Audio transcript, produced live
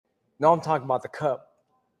No, I'm talking about the cup.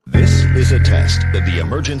 This is a test of the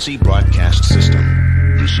emergency broadcast system.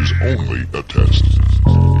 This is only a test.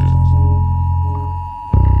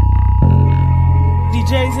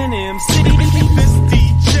 DJs and MCs. This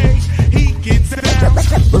DJ, he gets down.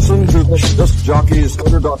 Listen to this jockey's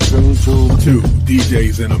introduction to Two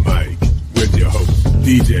DJs and a mic with your host,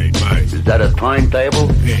 DJ Mike. Is that a timetable?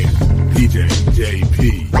 And DJ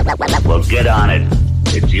JP. Well, get on it.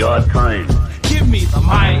 It's your turn. Give me the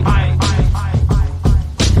mic.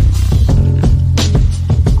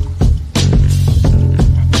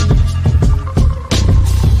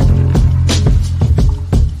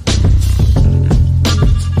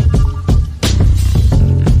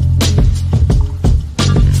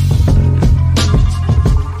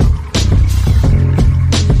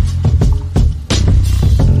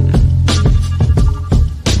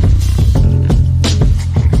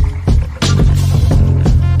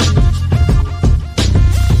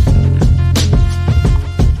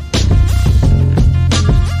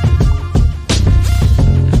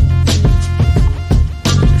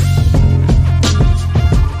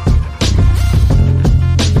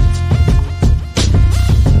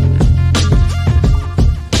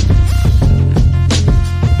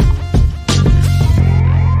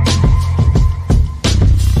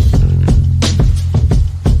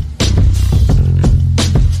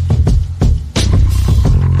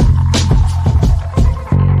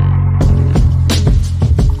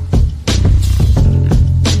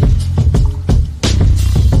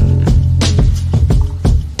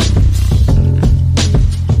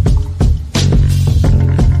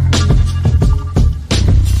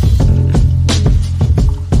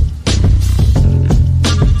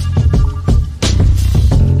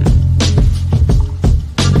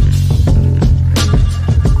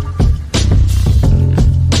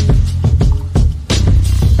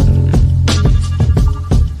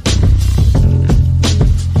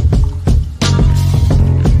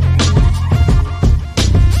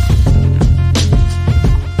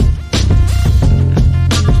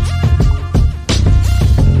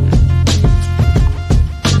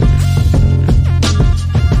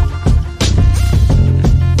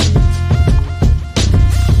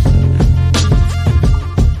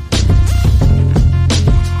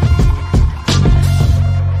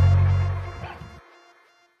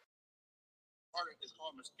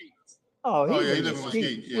 Oh, yeah, he lives in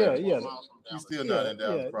Mesquite. Yeah. He's still not in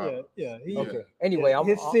Dallas, probably. Yeah. Okay. Anyway,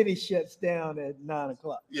 his city shuts down at 9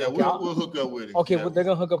 o'clock. Yeah, we'll hook up with him. Okay, well, they're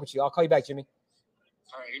gonna hook up with you. I'll call you back, Jimmy.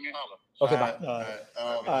 All right, give me a holler. Okay, bye.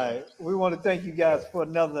 All right. We want to thank you guys for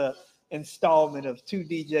another installment of Two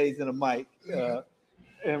DJs and a Mic.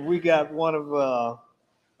 And we got one of a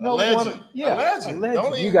legend. A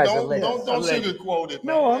legend. You guys are legends. Don't sugarcoat it,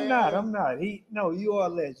 man. No, I'm not. You are a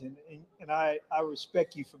legend, and I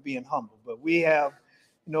respect you for being humble. But we have,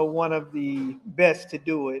 one of the best to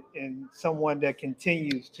do it, and someone that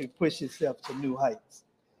continues to push himself to new heights.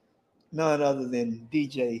 None other than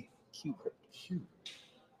DJ Qbert.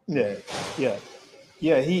 Yeah.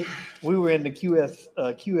 We were in the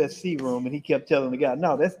QSC room, and he kept telling the guy,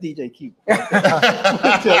 "No, that's DJ Qbert."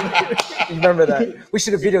 Remember that? We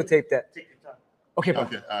should have videotaped that. Okay, bro.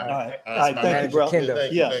 Okay. All right. Thank you, bro.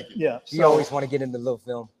 Thank you. Yeah. You always want to get in the little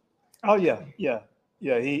film. Oh yeah.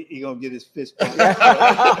 He gonna get his fist pumped.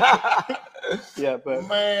 Yeah, but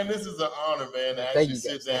man, this is an honor, man, to Thank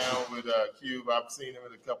actually you, sit down with Qbert. I've seen him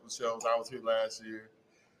in a couple of shows. I was here last year.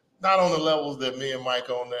 Not on the levels that me and Mike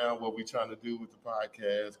on now, what we're trying to do with the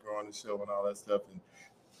podcast, growing the show and all that stuff. And,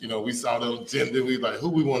 we saw the agenda. We like, who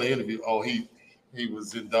we want to interview? Oh, he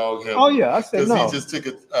was in dog heaven. Oh, yeah, I said no. Because he just took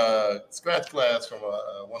a scratch class from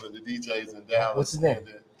one of the DJs in Dallas. What's his name?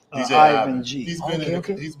 DJ Ivan G. He's been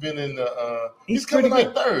in the he's coming pretty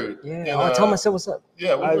like third. Yeah, I told him I said what's up.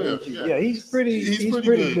 Yeah, we will. Yeah, he's pretty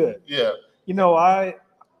good. Yeah.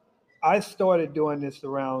 I started doing this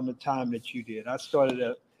around the time that you did. I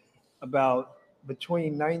started about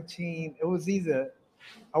between 19, it was either,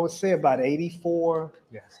 I would say about 84.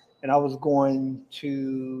 Yes. And I was going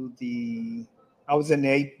to I was in the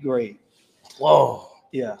 8th grade. Whoa.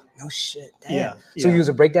 Yeah. No shit. Damn. Yeah. So you was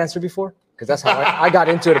a breakdancer before? Because that's how I got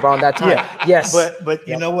into it around that time. Yeah. Yes. But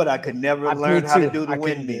you know what? I could never learn how to do the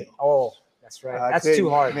windmill. Oh, that's right. That's too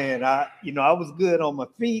hard. Man, I was good on my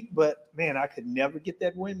feet, but man, I could never get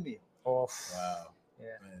that windmill. Oh, wow.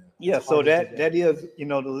 Yeah. Yeah, so that is, the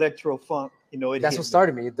electro funk, that's what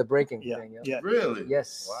started me, the breaking thing. Yeah. Really?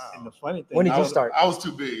 Yes. Wow. And the funny thing, when did you start? I was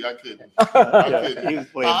too big. I couldn't. He was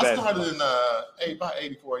playing I started in about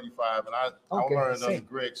 84, 85, and I learned on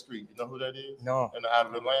Greg Street. You know who that is? No. Out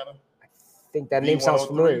of Atlanta? I think that name sounds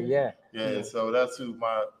familiar. Yeah. So that's who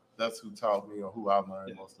That's who taught me or who I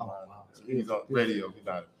learned most of mine. Wow. He's on radio. He's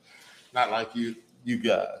not like you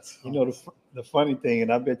guys. You know, the funny thing,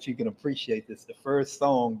 and I bet you can appreciate this, the first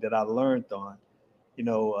song that I learned on, you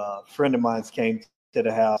know, a friend of mine came to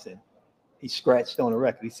the house and he scratched on a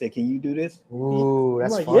record. He said, "Can you do this?" Ooh, I'm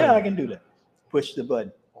that's like, fun. "Yeah, I can do that." Push the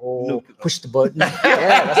button. Oh, push the button.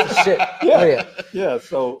 Yeah, that's the shit. Yeah. Oh, yeah. Yeah.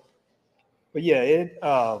 So, but yeah,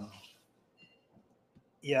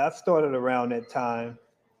 I started around that time,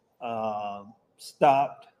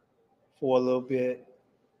 stopped for a little bit,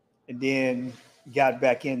 and then got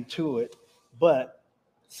back into it. But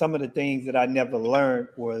some of the things that I never learned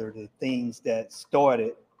were the things that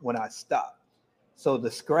started when I stopped. So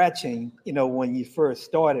the scratching, you know, when you first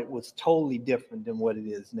started was totally different than what it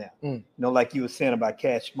is now. You know, like you were saying about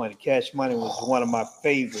Cash Money. Cash Money was one of my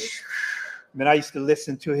favorites. I mean, I used to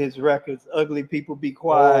listen to his records, Ugly People Be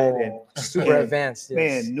Quiet, and super advanced.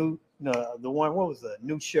 Yes. Man, the one, what was the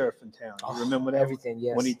New Sheriff in Town? You remember that? Everything,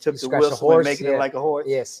 yes. When he took You the scratch a whistle horse, and making yeah. it like a horse?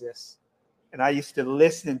 Yes, yes. And I used to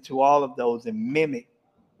listen to all of those and mimic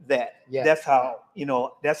that. Yeah. That's how, you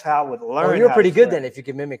know, that's how I would learn. Oh, you're how pretty to good scratch. then if you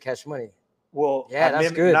can mimic Cash Money. Well, Yeah, I that's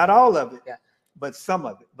mimicked good. Not all of it, Yeah. but some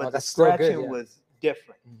of it. But the that's still good, scratching yeah. was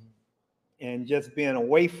different. And just being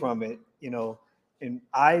away from it, you know, and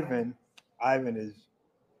Ivan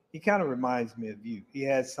he kind of reminds me of you. He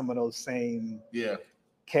has some of those same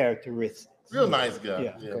characteristics. Real nice guy.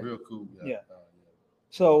 Yeah. Yeah, real cool guy. Yeah.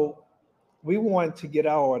 So we wanted to get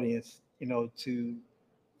our audience, you know, to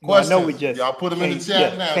Questions. I know we just Y'all put them in the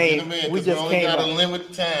chat now. Get them in because we only got a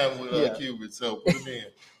limited time with Qbert. So put them in.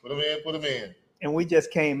 Put them in. And we just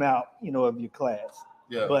came out, you know, of your class.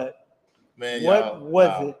 Yeah. But man, what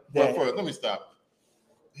was it that? Well, first, let me stop.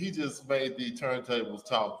 He just made the turntables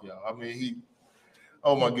talk, y'all. I mean,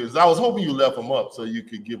 oh my goodness. I was hoping you left them up so you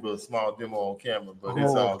could give a small demo on camera, but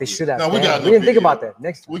it's all they good. should have. No, we didn't think about that.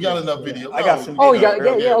 Next time. We got enough video. I got some. Oh, you got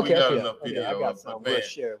video. okay. We got enough video. I got some. Man, We'll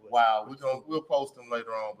share with wow, we'll post them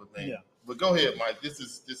later on, but man. Yeah. But go ahead, Mike. This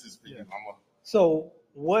is for you, mama. So,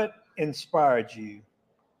 what inspired you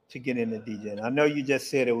to get into DJing? I know you just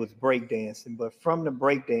said it was breakdancing, but from the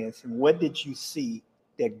breakdancing, what did you see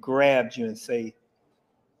that grabbed you and say,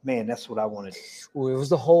 "Man, that's what I want to do"? Well, it was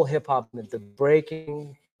the whole hip hop, the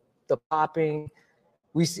breaking, the popping.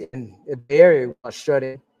 We see in the Bay Area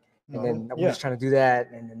strutting, and then we was trying to do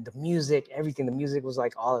that, and then the music, everything. The music was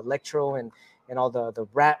like all electro and all the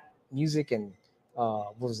rap music and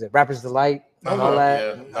what was it, Rapper's Delight and all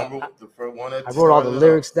that. Yeah. The first one that I wrote all the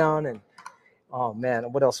lyrics down, and oh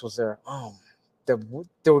man, what else was there?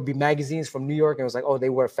 There would be magazines from New York, and it was like, oh, they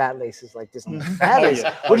wear fat laces like this. Fat laces.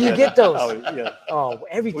 Where do you get those?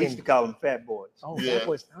 Everything. We used to call them fat boys. Oh, Fat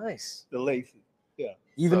Boys, nice. The laces. Yeah.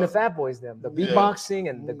 Even the Fat Boys, the beatboxing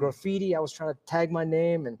and the graffiti. I was trying to tag my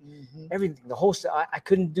name and everything. The whole I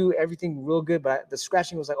couldn't do everything real good, but the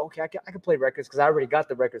scratching was like, okay, I could play records because I already got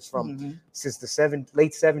the records from since the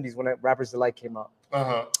late 70s when Rapper's Delight came out.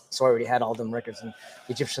 So I already had all them records and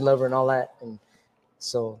Egyptian Lover and all that. And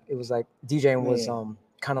so it was like DJing was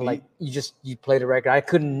kind of like you play the record. I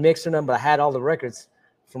couldn't mix or nothing, but I had all the records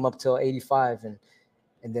from up till 85.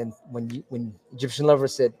 And then when Egyptian Lover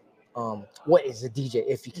said, what is a DJ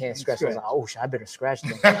if you can't scratch? I was like, oh shit, I better scratch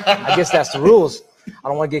them. I guess that's the rules. I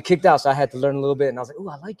don't want to get kicked out, so I had to learn a little bit. And I was like, oh,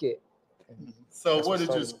 I like it. So where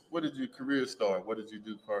did your career start? What did you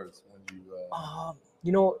do first when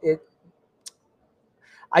you?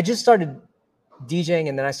 I just started DJing,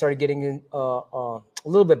 and then I started getting in a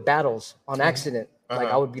little bit battles on accident. Like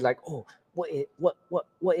I would be like, oh, what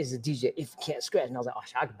is a DJ if you can't scratch? And I was like, oh,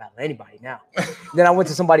 I can battle anybody now. Then I went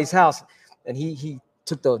to somebody's house, and he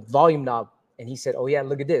took the volume knob and he said, oh yeah,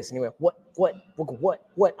 look at this. And he went, what? I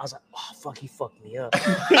was like, oh fuck, he fucked me up. So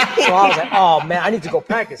I was like, oh man, I need to go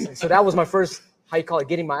practice. And so that was my first, how you call it,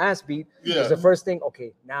 getting my ass beat. It was the first thing.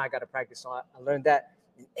 Okay, now I got to practice. So I learned that.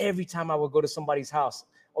 And every time I would go to somebody's house,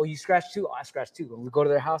 oh, you scratch too? Oh, I scratch too. When we go to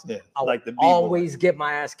their house, I would always get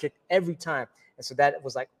my ass kicked every time. And so that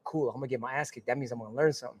was like, cool, I'm gonna get my ass kicked. That means I'm gonna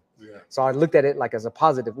learn something. Yeah. So I looked at it like as a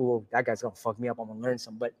positive. Ooh, that guy's gonna fuck me up. I'm gonna learn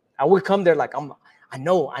something. But I would come there like I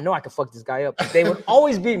know I can fuck this guy up. But they would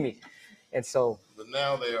always beat me. And so. But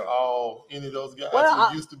now they are all any of those guys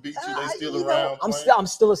who used to beat you. They still around. I'm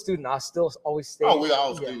still a student. I still always stay. Oh, we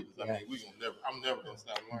all students. I mean, I'm never gonna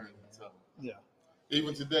stop learning. So. Yeah.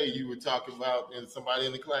 Even today, you were talking about somebody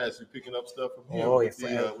in the class, you're picking up stuff from him with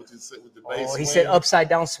the bass. He said upside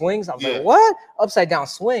down swings. I was like, what? Upside down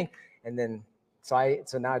swing. And then, so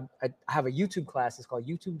now I have a YouTube class. It's called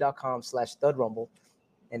youtube.com/thudrumble.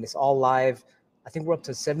 And it's all live. I think we're up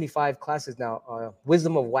to 75 classes now.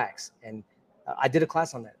 Wisdom of Wax. And I did a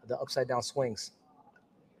class on that, the upside down swings.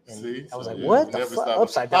 And See, I was so like, yeah, what you the never fuck? stop.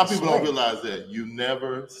 Upside A lot down of people don't swing. realize that you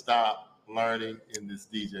never stop learning in this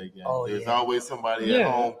DJ game. Oh, There's yeah. always somebody Yeah.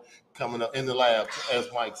 at home coming up in the lab, as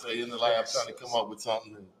Mike say, in the lab Yes. trying to come up with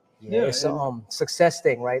something new. Yeah, Yeah, it's a success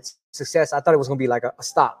thing, right? Success. I thought it was gonna be like a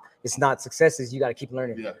stop. It's not. Success is you got to keep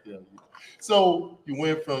learning. Yeah. So you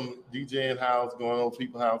went from DJing house, going over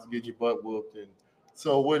people's house, getting your butt whooped, and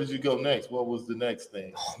so where did you go next? What was the next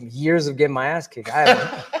thing? Years of getting my ass kicked. I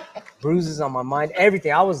had bruises on my mind.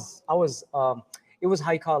 Everything. I was. It was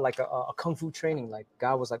how you call it, like a kung fu training. Like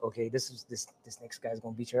God was like, okay, this next guy's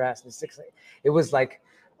gonna beat your ass. It was like,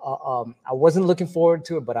 I wasn't looking forward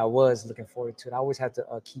to it, but I was looking forward to it. I always had to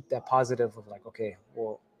keep that positive of like, okay,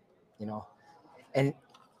 well, you know, and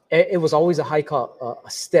it was always a high call, a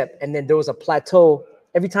step, and then there was a plateau.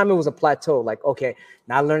 Every time it was a plateau, like, okay,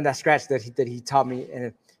 now I learned that scratch that he taught me,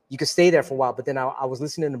 and you could stay there for a while. But then I was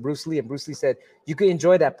listening to Bruce Lee, and Bruce Lee said you could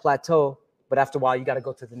enjoy that plateau, but after a while you got to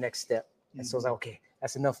go to the next step. And so I was like, okay,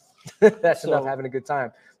 that's enough. That's enough having a good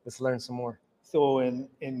time. Let's learn some more. So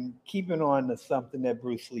in keeping on to something that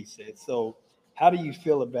Bruce Lee said, so how do you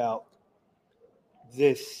feel about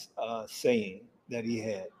this saying that he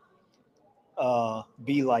had?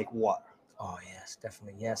 Be like water. Oh yes,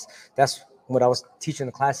 definitely yes. That's what I was teaching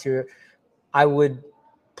the class here. I would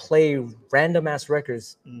play random ass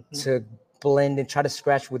records to blend and try to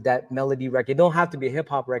scratch with that melody record. It don't have to be a hip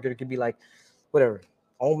hop record. It could be like whatever.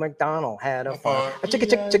 Old MacDonald had a farm.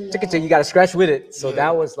 You got to scratch with it. So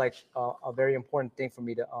that was like a very important thing for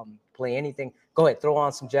me to play anything. Go ahead, throw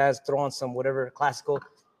on some jazz, throw on some whatever classical.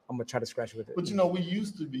 I'm gonna try to scratch with it. But you know, we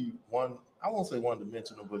used to be I won't say one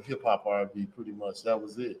dimensional, but hip hop R&B pretty much that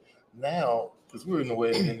was it. Now, because we're in the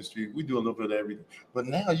wedding industry, we do a little bit of everything. But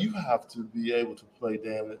now you have to be able to play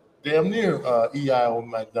damn near E.I.O.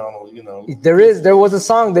 McDonald, you know. There was a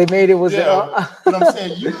song they made. It was but I'm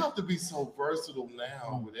saying you have to be so versatile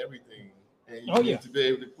now with everything. And you need to be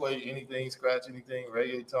able to play anything, scratch anything,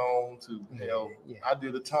 reggaeton to I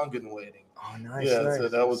did a Tongan wedding. Oh, nice. So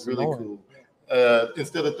that was really cool.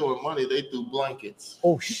 Instead of throwing money, they threw blankets.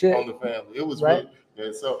 Oh shit! On the family, it was right.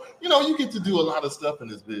 Really, so you get to do a lot of stuff in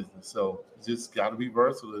this business. So you just got to be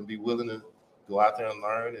versatile and be willing to go out there and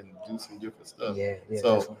learn and do some different stuff. Yeah.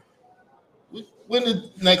 So when the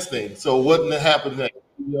next thing? So what happened next?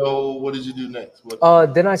 What did you do next?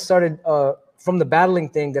 Then I started from the battling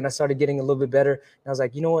thing. Then I started getting a little bit better. And I was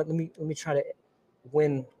like, you know what? Let me try to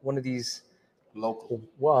win one of these local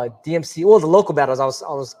DMC. Well, the local battles.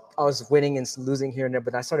 I was winning and losing here and there,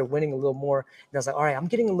 but I started winning a little more. And I was like, all right, I'm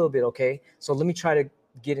getting a little bit okay. So let me try to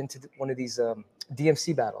get into one of these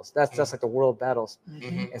DMC battles. That's like the world battles.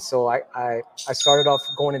 And so I started off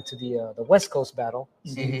going into the West Coast battle.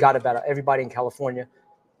 So you got to battle everybody in California,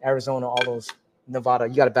 Arizona, all those, Nevada.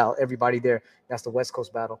 You got to battle everybody there. That's the West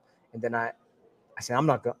Coast battle. And then I said, I'm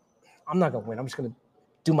not gonna win. I'm just gonna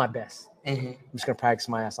do my best. I'm just gonna practice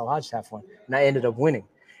my ass off. I'll just have fun. And I ended up winning.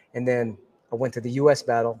 And then I went to the US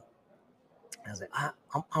battle. I was like, I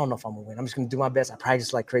don't know if I'm gonna win. I'm just gonna do my best. I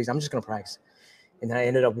practiced like crazy. I'm just gonna practice. And then I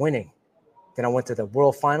ended up winning. Then I went to the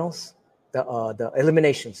world finals, the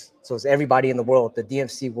eliminations. So it's everybody in the world, the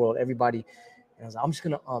DMC world, everybody. And I was like, I'm just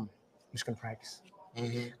gonna practice.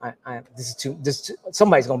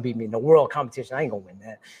 Somebody's gonna beat me in the world competition. I ain't gonna win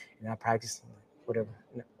that. And I practiced, whatever.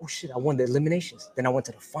 And, oh shit, I won the eliminations. Then I went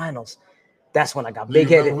to the finals. That's when I got big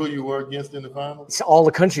headed. Who you were against in the finals? It's all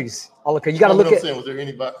the countries. You got to look at. Was there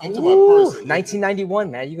anybody? I'm talking about person.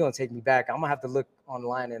 1991, man. You're gonna take me back. I'm gonna have to look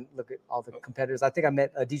online and look at all the competitors. I think I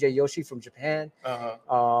met DJ Yoshi from Japan.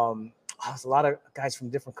 There's a lot of guys from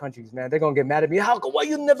different countries, man. They're gonna get mad at me. Why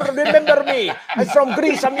you never remember me? I'm from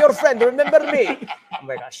Greece. I'm your friend. Remember me? I'm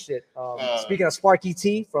like, shit. Speaking of Sparky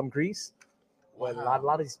T from Greece, well, a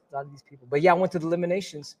lot of these people. But yeah, I went to the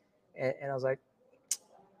eliminations, and I was like,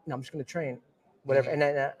 no, I'm just gonna train, whatever. And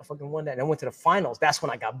then I fucking won that. And I went to the finals. That's when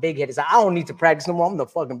I got big headed. I don't need to practice no more. I'm the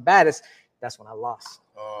fucking baddest. That's when I lost.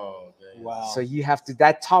 Oh, damn. Wow. So you have to.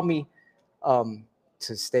 That taught me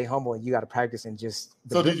to stay humble, and you got to practice and just.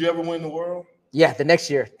 So did you ever win the world? Yeah, the next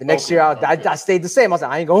year. I stayed the same. I was like,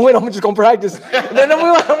 I ain't gonna win. I'm just gonna practice. And then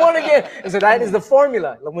I won again. And so that is the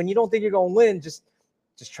formula. Like, when you don't think you're gonna win, just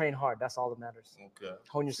train hard. That's all that matters. Okay.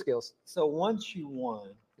 Hone your skills. So once you won,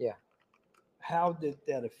 how did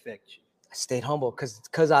that affect you? I stayed humble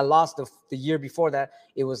because I lost the year before that.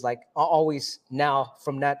 It was like I always now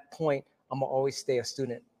from that point I'm gonna always stay a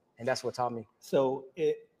student, and that's what taught me. So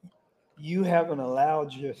you haven't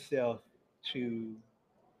allowed yourself to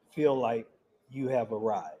feel like you have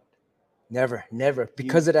arrived. Never.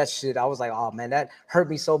 Because of that shit, I was like, oh man, that hurt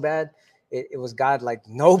me so bad. It was God like,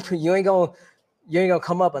 nope, you ain't gonna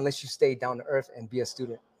come up unless you stay down to earth and be a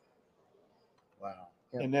student. Wow.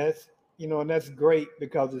 Yeah. And that's, and that's great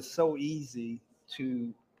because it's so easy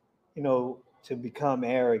to, to become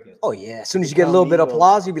arrogant. Oh yeah. As soon as you get a little bit of Become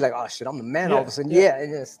applause, you'll be like, oh shit, I'm the man. All of a sudden, yeah.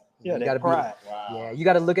 and it's, Yeah, you that gotta pride. yeah, you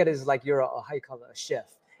gotta look at it as like you're how you call it, a chef.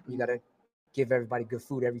 You gotta give everybody good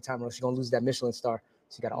food every time, or else you're gonna lose that Michelin star.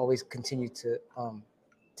 So you gotta always continue to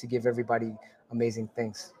give everybody amazing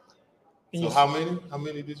things. So how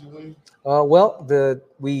many did you win? Well,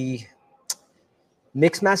 we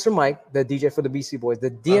Mixmaster Mike, the DJ for the BC Boys,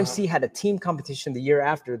 the DMC had a team competition the year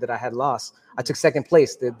after that I had lost. I took second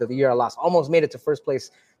place the year I lost. Almost made it to first place,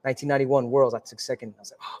 1991 Worlds. I took second. I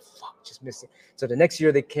was like, oh, fuck, just missed it. So the next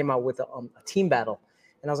year they came out with a team battle.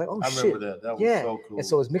 And I was like, oh, shit. I remember that. That was so cool. And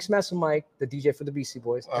so it was Mixmaster Mike, the DJ for the BC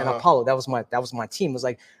Boys, and Apollo. That was my team. It was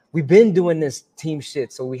like, we've been doing this team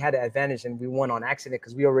shit. So we had an advantage and we won on accident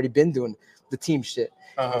because we already been doing the team shit.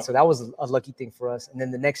 And so that was a lucky thing for us. And then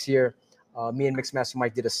the next year, me and Mixmaster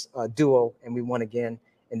Mike did a duo and we won again.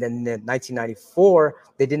 And then in 1994,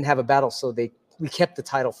 they didn't have a battle. So we kept the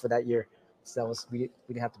title for that year. So that was, we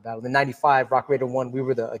didn't have to battle. In 95, Rock Raider won. We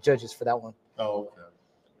were the judges for that one. Oh,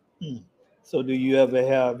 okay. So do you ever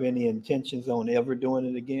have any intentions on ever doing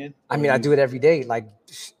it again? I mean, I do it every day. Like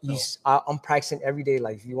I'm practicing every day.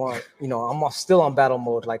 Like if you want, I'm still on battle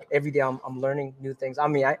mode. Like every day I'm learning new things. I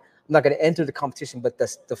mean, I'm not going to enter the competition, but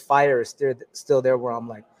the fire is still there where I'm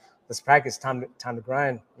like, let's practice, time to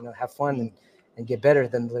grind, have fun and get better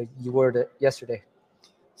than you were yesterday.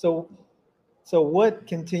 So what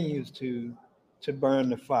continues to burn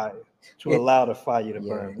the fire, allow the fire to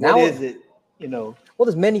burn? Now, what is it, Well,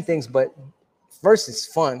 there's many things, but first it's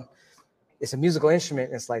fun. It's a musical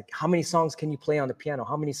instrument. It's like, how many songs can you play on the piano?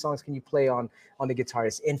 How many songs can you play on the guitar?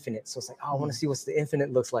 It's infinite. So it's like, I want to see what the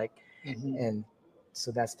infinite looks like. And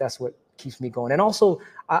so that's what keeps me going. And also,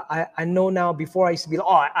 I know now, before I used to be like,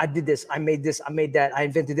 oh, I did this, I made that, I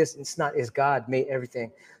invented this. It's not, it's God made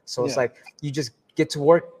everything. So it's like, you just get to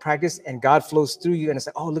work, practice, and God flows through you. And it's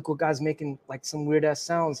like, oh, look what God's making, like some weird ass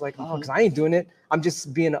sounds. Like, oh, because I ain't doing it. I'm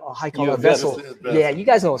just being a high collar vessel. Yeah, you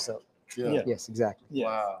guys know what's up. Yeah. Yes, exactly. Yeah.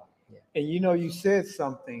 Wow. Yeah. And you said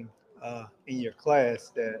something in your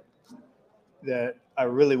class that I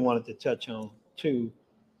really wanted to touch on too.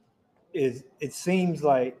 Is it seems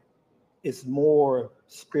like it's more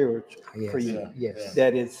spiritual for you. Yes.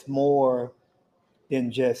 That it's more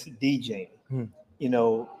than just DJing.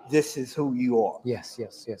 This is who you are. Yes.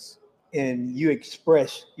 And you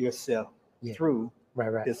express yourself through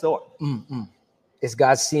this art. It's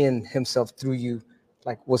God seeing himself through you,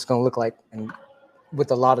 like what's going to look like. And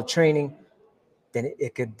with a lot of training, then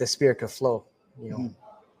the spirit could flow,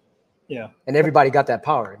 Yeah. And everybody got that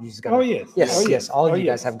power. You just got yes. All of you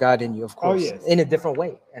guys yes. have God in you, of course, yes. in a different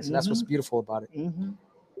way. And so that's what's beautiful about it.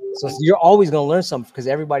 So you're always going to learn something because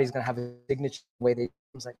everybody's going to have a signature way.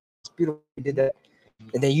 It's like, it's beautiful. You did that.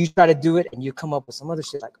 And then you try to do it and you come up with some other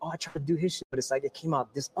shit like, oh, I tried to do his shit, but it's like it came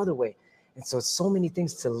out this other way. And so it's so many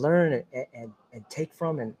things to learn and take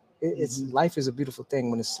from. And life is a beautiful thing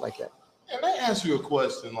when it's like that. And I ask you a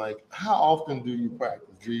question, like, how often do you practice?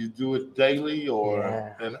 Do you do it daily or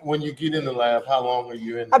and when you get in the lab, how long are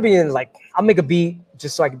you in there? I'll make a beat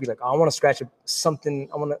just so I can be like, oh, I want to scratch something.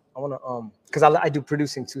 I want to because I do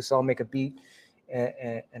producing too. So I'll make a beat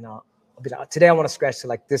and I'll be like, today I want to scratch to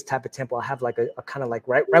like this type of tempo. I have like a kind of like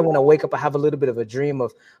right when I wake up, I have a little bit of a dream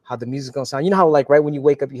of how the music's gonna sound. You know how like right when you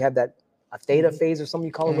wake up, you have that a theta phase or something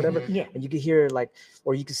you call it, whatever. Yeah. And you can hear like,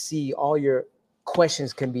 or you can see all your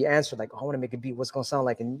questions can be answered. Like, oh, I want to make a beat. What's gonna sound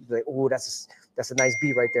like? And you're like, oh, that's a nice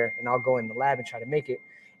beat right there. And I'll go in the lab and try to make it.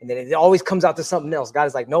 And then it always comes out to something else. God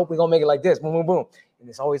is like, nope, we're gonna make it like this. Boom, boom, boom. And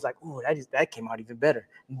it's always like, oh, that came out even better.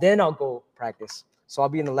 And then I'll go practice. So I'll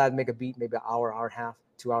be in the lab, make a beat, maybe an hour, hour and a half,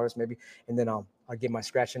 2 hours maybe, and then I'll get my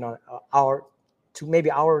scratching on an hour to maybe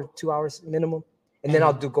hour, 2 hours minimum, and then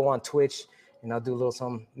I'll go on Twitch and I'll do a little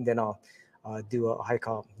something, and then I'll do a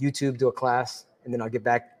YouTube, do a class, and then I'll get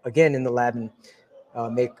back again in the lab and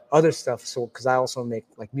make other stuff. So because I also make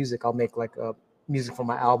like music, I'll make like music for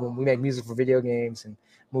my album. We make music for video games and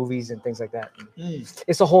movies and things like that.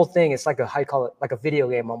 It's a whole thing. It's like like a video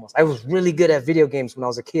game almost. I was really good at video games when I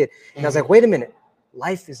was a kid, and I was like, wait a minute.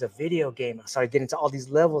 Life is a video game. I started getting to all these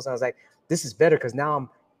levels. And I was like, this is better because now I'm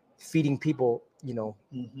feeding people,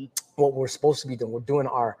 what we're supposed to be doing. We're doing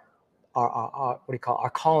our what do you call it? Our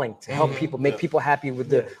calling to help people, make people happy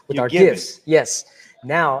with our gifts. Yes.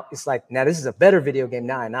 Now it's like, now this is a better video game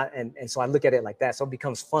now. And so I look at it like that. So it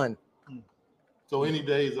becomes fun. So any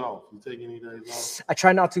days off? You take any days off? I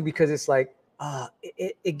try not to because it's like,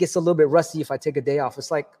 it gets a little bit rusty if I take a day off.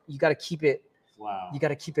 It's like, you got to keep it. Wow. You got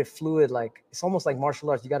to keep it fluid. Like it's almost like martial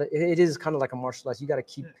arts. It is kind of like a martial arts. You got to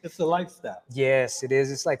keep. It's a lifestyle. Yes, it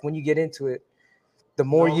is. It's like when you get into it, the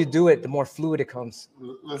more No. you do it, the more fluid it comes.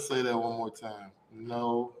 Let's say that one more time.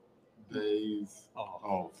 No days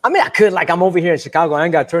off. I mean, I could, like, I'm over here in Chicago. I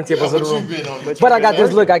ain't got turntables Yeah, in the but room. you've been on the But I got this.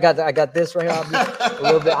 turntable. Look, I got this right here. I'll be a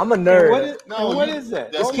little bit. I'm a nerd. What is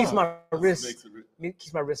that? This Hold keeps on. my wrist. Makes it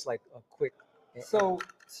Keeps my wrist like quick. So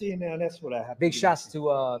see now, that's what I have. Big to do. shots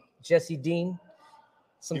to Jesse Dean.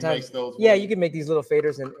 Sometimes, makes those yeah, ones. you can make these little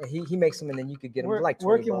faders, and he makes them, and then you could get them Where, like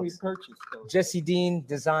where 20 can we bucks. purchase those? Jesse Dean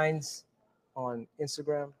Designs on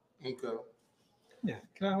Instagram. Okay. Yeah,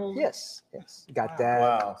 can I hold? Yes, got that.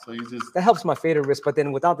 Wow. So you just That helps my fader wrist, but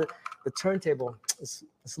then without the turntable, it's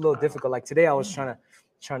a little difficult. Like today, I was trying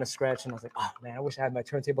to scratch, and I was like, oh man, I wish I had my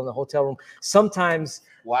turntable in the hotel room. Sometimes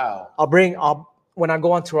when I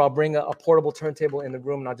go on tour, I'll bring a portable turntable in the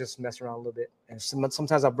room, and I'll just mess around a little bit. And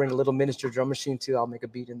sometimes I'll bring a little miniature drum machine too. I'll make a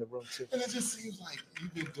beat in the room too. And it just seems like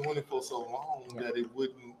you've been doing it for so long that you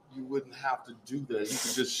wouldn't have to do that. You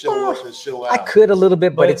could just show up and show out. I could a little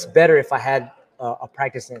bit, but it's better if I had a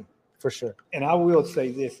practice in, for sure. And I will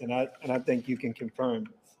say this, and I think you can confirm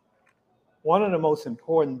this. One of the most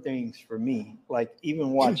important things for me, like even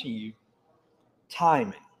watching you,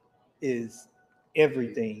 timing is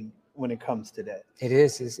everything when it comes to that. It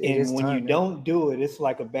is. And when you don't do it, it's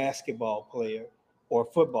like a basketball player or a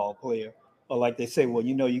football player, or like they say, well,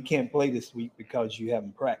 you can't play this week because you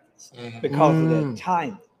haven't practiced because of that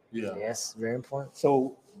timing. Yeah. Yes, very important.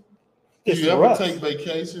 So Do it's you for ever us. take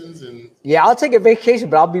vacations and Yeah, I'll take a vacation,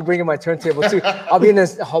 but I'll be bringing my turntable too. I'll be in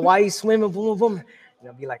this Hawaii swimming, boom, boom, boom. And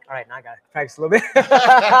I'll be like, all right, now I got to practice a little bit.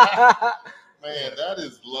 man, that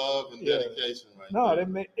is love and dedication right No,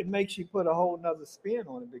 there. it makes you put a whole nother spin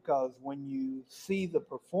on it, because when you see the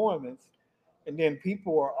performance, and then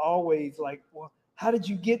people are always like, well, how did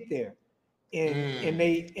you get there? And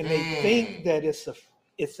they think that it's a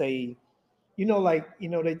they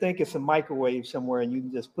think it's a microwave somewhere, and you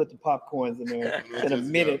can just put the popcorns in there, and a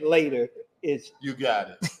minute later it's You got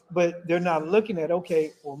it. but they're not looking at,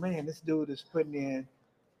 okay, well, man, this dude is putting in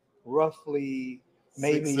roughly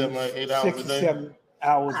maybe 6, 7, 8 hours 6 a or day. 7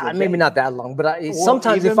 hours a Maybe day. not that long, but Or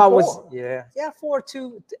sometimes if even I was, 4. 4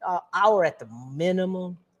 to hour at the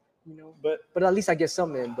minimum, But But at least I get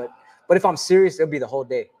something in. But if I'm serious, it'll be the whole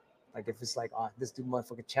day. Like if it's like, this dude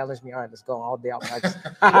motherfucker challenged me, all right, let's go all day. I'll practice.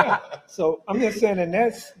 so I'm just saying, and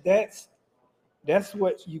that's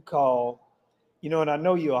what you call, and I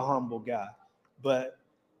know you're a humble guy, but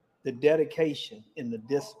the dedication and the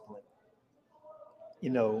discipline,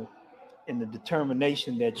 and the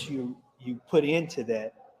determination that you put into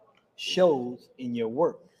that shows in your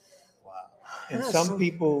work. Wow. And Yeah, some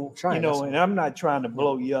people, trying, and I'm not trying to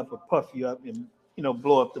blow you up or puff you up and,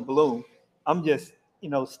 blow up the balloon. I'm just,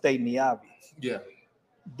 stating the obvious. Yeah.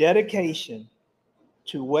 Dedication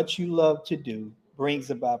to what you love to do brings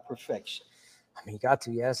about perfection. I mean, you got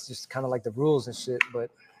to, it's just kind of like the rules and shit. But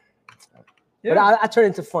I turn it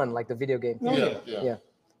into fun, like the video game thing. Yeah.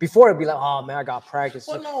 Before it'd be like, oh man, I got practice.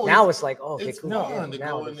 Well, no, now it's like, okay, it's cool. fun to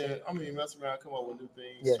now go in it is. there. I mean, mess around, come up with new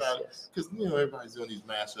things. Yes. Because everybody's doing these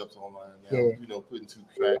mashups online now. Yeah. Putting 2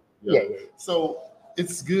 tracks. Yeah. So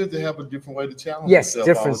it's good to have a different way to challenge Yes,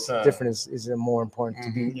 yourself all the time. difference is more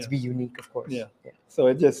important to be unique, of course. Yeah. So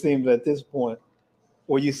it just seems at this point,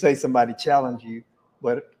 where you say somebody challenge you,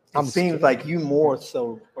 but it seems like you more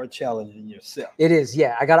so are challenging yourself. It is,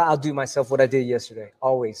 yeah. I gotta outdo myself what I did yesterday.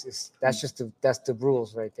 Always. That's the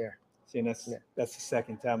rules right there. See, and that's the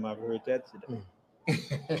second time I've heard that today.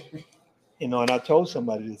 And I told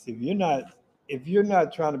somebody this: if you're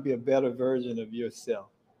not trying to be a better version of yourself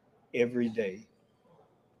every day,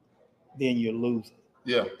 then you're losing.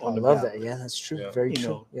 Yeah. I love that. Yeah, that's true. Yeah. Very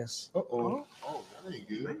true. Yes. Oh, that ain't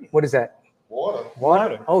good. What is that?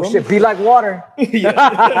 Water. Oh shit! Be like water. Yeah,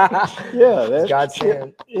 that's God's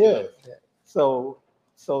saying. Yeah. So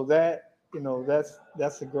that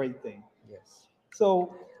that's a great thing. Yes.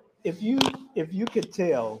 So if you could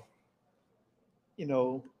tell,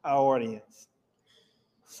 our audience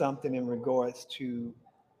something in regards to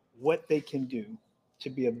what they can do to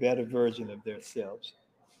be a better version of themselves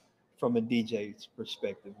from a DJ's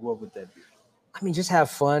perspective, what would that be? I mean, just have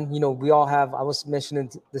fun. We all have, I was mentioning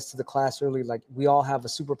this to the class earlier, like we all have a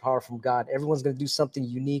superpower from God. Everyone's going to do something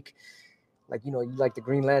unique. Like, you like the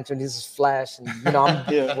Green Lantern, this is Flash, and, I'm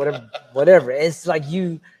whatever. It's like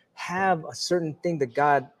you have a certain thing that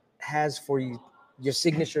God has for you. Your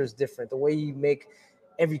signature is different. The way you make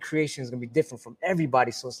every creation is going to be different from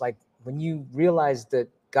everybody. So it's like when you realize that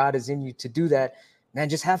God is in you to do that, man,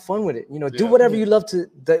 just have fun with it. Do whatever you love to,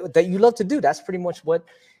 that you love to do. That's pretty much what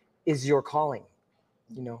is your calling,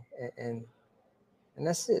 and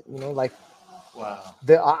that's it. Like Wow.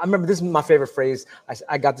 I remember this is my favorite phrase.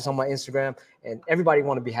 I got this on my Instagram, and everybody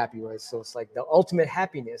want to be happy, right? So it's like the ultimate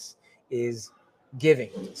happiness is giving.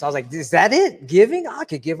 So I was like, is that it? Giving? I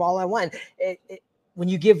could give all I want. When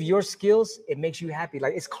you give your skills, it makes you happy.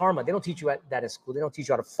 Like it's karma. They don't teach you that in school. They don't teach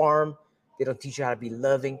you how to farm. They don't teach you how to be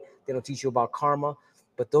loving. They don't teach you about karma.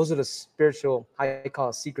 But those are the spiritual, how you call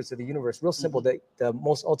it, secrets of the universe. Real simple. The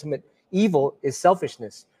most ultimate evil is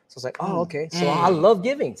selfishness. So it's like, oh, okay. So I love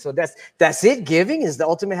giving. So that's it. Giving is the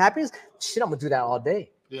ultimate happiness. Shit, I'm gonna do that all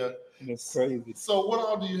day. Yeah. It's crazy. So what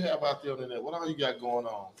all do you have out there on the net? What all you got going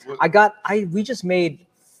on? We just made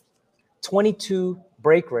 22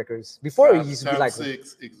 break records. Before it used to be like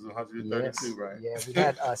 6 equals 132, right? Yeah, we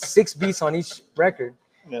had 6 beats on each record.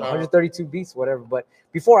 Yeah. 132 beats, whatever. But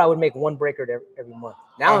before I would make one break record every month.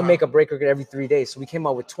 Now I make a break record every 3 days. So we came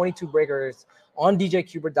out with 22 break records on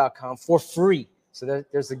DJQbert.com for free. So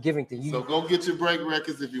there's a giving thing. So go get your break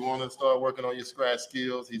records if you want to start working on your scratch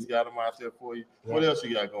skills. He's got them out there for you. Yeah. What else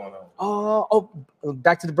you got going on?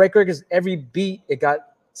 Back to the break records. Every beat, it got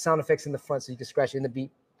sound effects in the front so you can scratch in the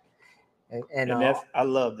beat. And that's, I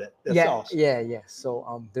love that. That's awesome. Yeah.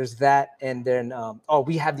 So there's that, and then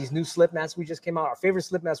we have these new slip mats we just came out. Our favorite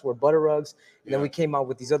slip mats were butter rugs, and then we came out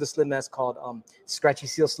with these other slip mats called Scratchy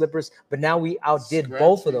Seal slippers. But now we outdid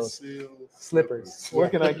both of those slippers. Where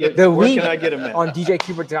can I get them at? On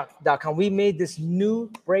DJQbert.com. We made this new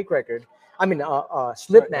break record. I mean,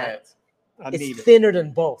 slip mat. It's thinner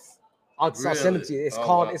than both. I'll send it to you.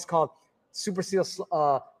 It's called Super Seal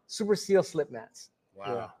slip mats.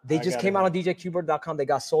 Wow. Yeah. They just came out on DJQbert.com. They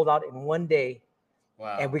got sold out in one day.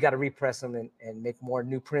 Wow. And we got to repress them and make more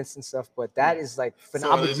new prints and stuff. But that is like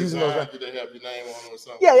phenomenal. So using those. Do they have your name on them or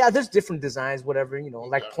something? Yeah. There's different designs, whatever,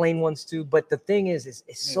 like plain ones too. But the thing is, it's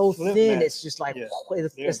so thin. Mats. It's just like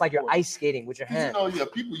it's like you're ice skating with your hand.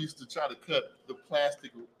 People used to try to cut the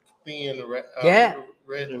plastic thin.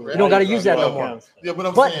 You don't got to use that no more. Yeah,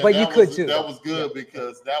 but saying but you could too. That was good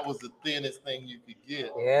because that was the thinnest thing you could get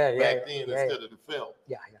back then instead of the felt.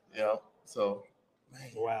 Yeah. So,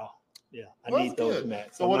 wow. Yeah, I need those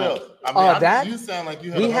mats. So what else? I mean, you sound like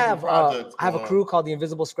you have I have a crew called the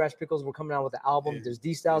Invisible Scratch Pickles. We're coming out with the album. There's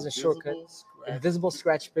D-Styles and Shortcut. Invisible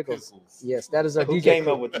Scratch Pickles. Yes, that is our Who DJ. Came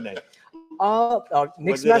up with the name?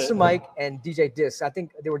 Mixmaster Mike and DJ Disc. I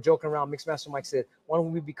think they were joking around. Mixmaster Mike said, "Why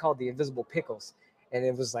don't we be called the Invisible Pickles?" And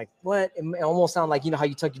it was like, what? It almost sounded like, how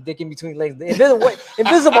you tuck your dick in between legs. The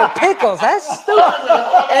invisible pickles. That's stupid.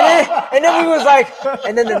 And then we was like,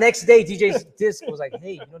 and then the next day, DJ Disc was like,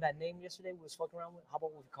 hey, that name yesterday we was fucking around with? How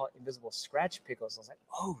about we call it Invisible Scratch Pickles? I was like,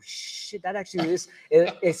 oh shit, that actually is.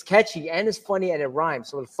 It's catchy and it's funny and it rhymes.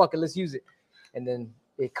 So fuck it, let's use it. And then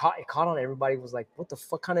it caught on. Everybody was like, what the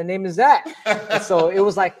fuck kind of name is that? And so it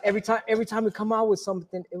was like every time we come out with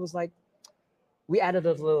something, it was like, we added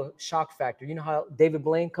a little shock factor. You know how David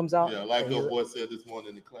Blaine comes out? Yeah, like your boy said this morning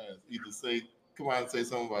in the class. Either come out and say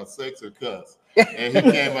something about sex or cuss. And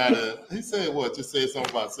he came out he said what? Just say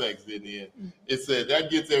something about sex, didn't he? It said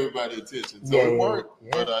that gets everybody's attention. So it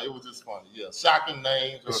worked, but it was just funny. Yeah, shocking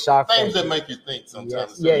names or names that make you think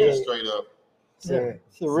sometimes. Straight up. Yeah,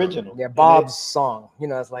 it's original. Yeah, Bob's song.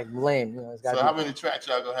 It's like lame. It's got. So how many tracks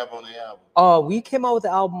y'all gonna have on the album? We came out with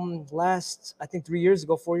the album I think 4 years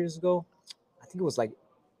ago. I think it was like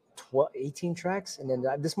 18 tracks, and then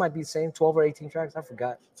this might be the same 12 or 18 tracks. I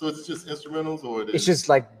forgot. So is it just instrumentals, or it's just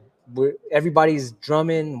like everybody's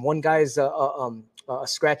drumming. One guy's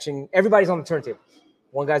scratching. Everybody's on the turntable.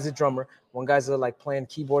 One guy's a drummer. One guy's like playing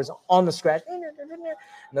keyboards on the scratch.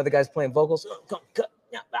 Another guy's playing vocals.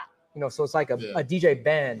 So it's like a DJ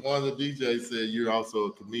band. One of the DJs said you're also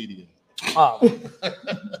a comedian. Oh.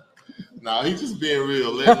 No, he's just being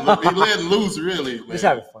real. Letting loose, really, man. Just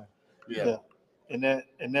having fun. Yeah.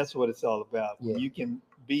 And that's what it's all about. Yeah. You can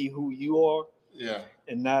be who you are,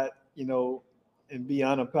 and not, and be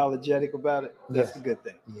unapologetic about it. That's a good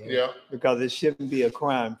thing. Yeah. Because it shouldn't be a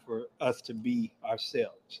crime for us to be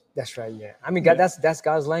ourselves. That's right. Yeah. I mean, that's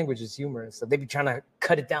God's language is humor, and so they be trying to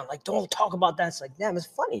cut it down. Like, don't talk about that. It's like, damn, it's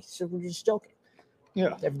funny. So we're just joking.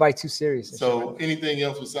 Yeah. Everybody too serious. So anything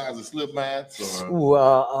else besides the slip mats?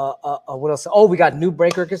 What else? Oh, we got new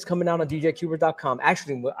break records coming out on DJQbert.com.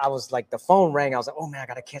 Actually, I was like, the phone rang. I was like, oh man, I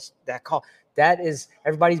gotta catch that call. That is,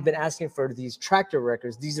 everybody's been asking for these tractor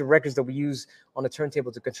records. These are records that we use on the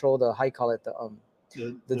turntable to control the, how you call it,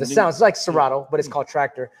 the sounds. It's like Serato, but it's called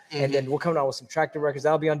tractor. Mm-hmm. And then we're coming out with some tractor records.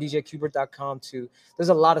 That'll be on DJQbert.com too. There's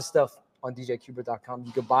a lot of stuff on DJQbert.com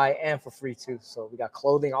you could buy and for free too. So we got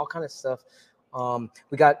clothing, all kind of stuff.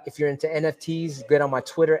 We got, if you're into NFTs, get on my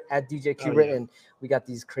Twitter at DJ Qbert, and we got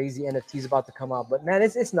these crazy NFTs about to come out. But man,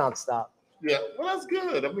 it's nonstop. Yeah, well, that's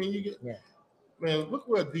good. I mean, Man, look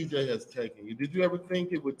where DJ has taken you. Did you ever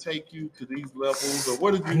think it would take you to these levels, or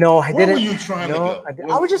what did you? No, I where didn't. Were you trying to go?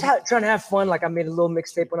 I was just trying to have fun. Like I made a little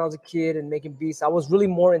mixtape when I was a kid and making beats. I was really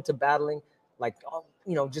more into battling, like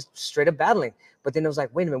just straight up battling. But then it was like,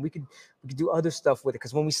 wait a minute, we could do other stuff with it.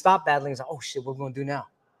 Because when we stopped battling, it's like, oh shit, what are we gonna do now?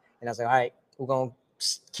 And I was like, all right, we're gonna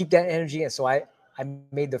keep that energy. And so I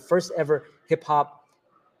made the first ever hip hop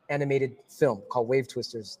animated film called Wave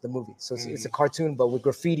Twisters, the movie. So it's a cartoon, but with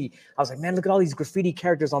graffiti. I was like, man, look at all these graffiti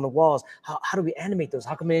characters on the walls. How do we animate those?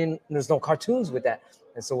 How come there's no cartoons with that?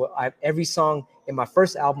 And so every song in my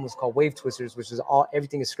first album was called Wave Twisters, which is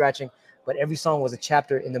everything is scratching, but every song was a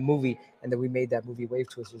chapter in the movie, and then we made that movie Wave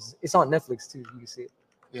Twisters. It's on Netflix too. You can see it.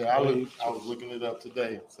 Yeah, I was looking it up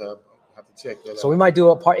today, so I have to check that out. So we might do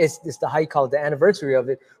a part. It's the how you call it, the anniversary of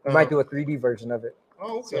it. We might do a 3D version of it.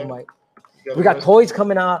 Oh, okay. So we got toys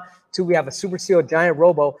coming out too. We have a Super Seal giant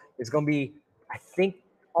robo. It's gonna be, I think,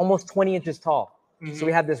 almost 20 inches tall. So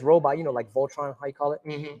we have this robot, like Voltron, how you call it,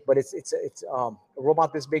 but it's a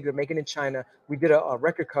robot this big. They're making in China. We did a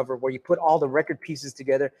record cover where you put all the record pieces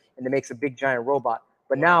together and it makes a big giant robot.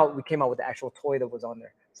 But now we came out with the actual toy that was on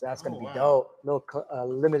there, so that's gonna be dope. Little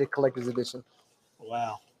limited collector's edition.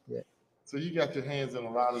 Wow. Yeah. So you got your hands in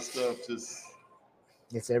a lot of stuff, just.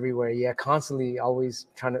 It's everywhere. Yeah, constantly, always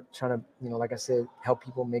trying to, like I said, help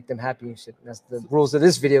people, make them happy and shit. That's the rules of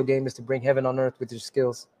this video game, is to bring heaven on earth with your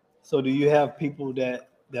skills. So do you have people that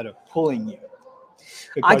are pulling you?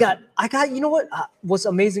 I got, you know what? What's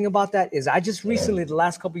amazing about that is I just recently, the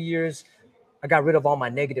last couple of years, I got rid of all my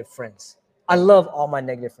negative friends. I love all my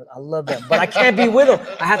negative friends. I love them, but I can't be with them.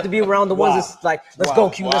 I have to be around the ones that's like, let's go,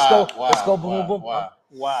 Q, let's go, boom, boom, boom.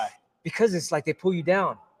 Why? Because it's like they pull you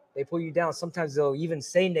down. They pull you down. Sometimes they'll even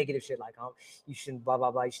say negative shit like, you shouldn't, blah,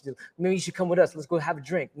 blah, blah. You should do, maybe you should come with us. Let's go have a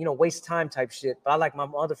drink. Waste time type shit. But I like my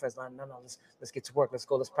other friends. Like, no, let's get to work. Let's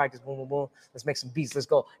go. Let's practice. Boom, boom, boom. Let's make some beats. Let's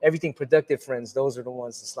go. Everything productive friends. Those are the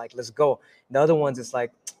ones that's like, let's go. The other ones, it's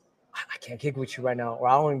like, I can't kick with you right now. Or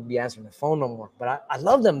I don't even be answering the phone no more. But I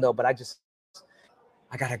love them though. But I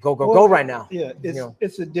gotta go right now. Yeah,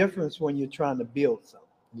 it's a difference when you're trying to build something.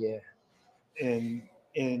 Yeah.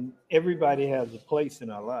 And everybody has a place in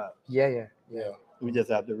our lives. Yeah. We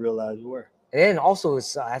just have to realize where. And also,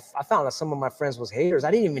 I found that some of my friends was haters.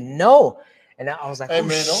 I didn't even know. And I was like, hey, oh,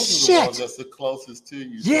 man, those shit. are the ones that's the closest to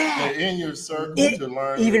you. Yeah. They're in your circle to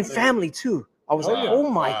learn. Even family, too. I was like, yeah. oh,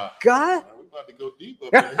 my God. We're about to go deep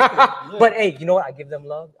up in here. But, hey, you know what? I give them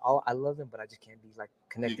love. I love them, but I just can't be, like,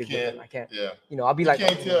 connected with them. I can't. Yeah. I'll be like. You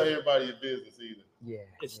can't tell everybody your business either. Yeah.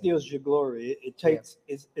 It steals your glory. It takes,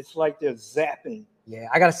 it's like they're zapping.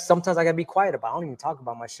 Yeah. Sometimes I got to be quiet about it. I don't even talk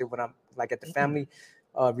about my shit when I'm, like, at the family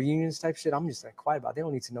reunions type shit. I'm just, like, quiet about it. They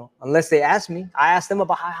don't need to know. Unless they ask me. I ask them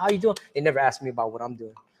about how you doing. They never ask me about what I'm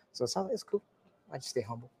doing. So it's cool. I just stay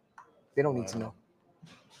humble. They don't need to know.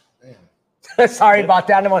 Man. Sorry about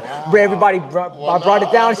that. Everybody brought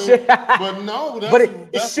it down. Shit. But no, but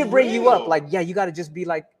it should bring you up. Like, yeah, you got to just be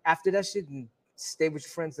like, after that shit and stay with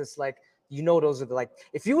your friends. That's like, those are the, like,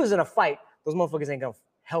 if you was in a fight, those motherfuckers ain't gonna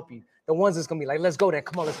help you. The ones that's gonna be like, let's go then,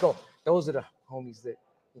 come on, let's go. Those are the homies that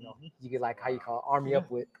you get, like, how you call it, army up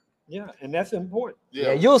with. Yeah, and that's important.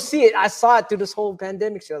 Yeah, you'll see it. I saw it through this whole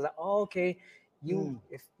pandemic shit. I was like, oh, okay,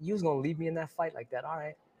 if you was gonna leave me in that fight like that, all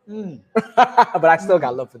right. But I still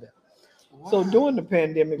got love for them. Wow. So during the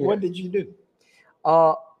pandemic, what did you do?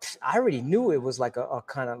 I already knew it was like a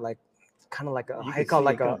kind of like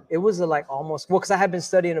it was like almost, well, because I had been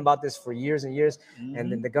studying about this for years and years, and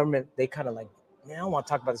then the government, they kind of like, man, I don't want to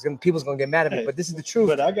talk about this. People's gonna get mad at me, but this is the truth.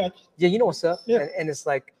 But I got you. Yeah, you know what's up. Yeah. And it's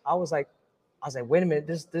like I was like, wait a minute,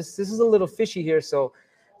 this is a little fishy here. So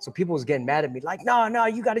people was getting mad at me, like, no,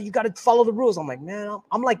 you gotta follow the rules. I'm like, man,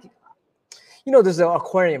 I'm like, there's an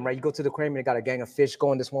aquarium, right? You go to the aquarium and it got a gang of fish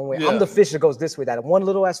going this one way. Yeah. I'm the fish that goes this way. That one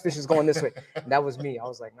little ass fish is going this way. And that was me. I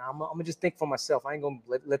was like, nah, I'm gonna just think for myself. I ain't gonna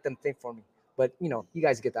let them think for me. But you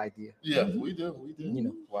guys get the idea. Yeah, we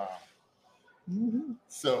do. Wow.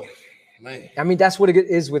 So, man, I mean, that's what it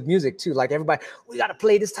is with music too. Like, everybody, we gotta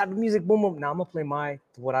play this type of music. Boom, boom. Now I'm gonna play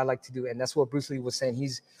what I like to do, and that's what Bruce Lee was saying. You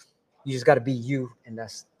just gotta be you, and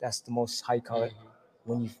that's the most, how you call it,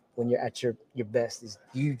 when you're at your best, is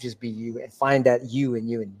you just be you and find that you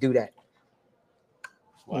and do that.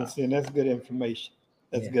 Wow. And that's good information.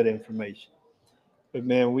 Good information. But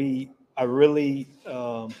man, we really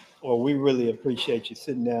appreciate you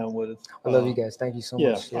sitting down with us. I love you guys. Thank you so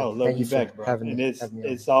much. Yeah, I love you back, bro. And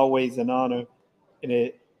it's always an honor,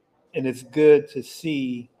 and it's good to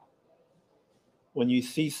see when you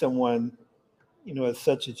see someone, as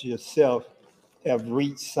such as yourself, have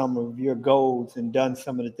reached some of your goals and done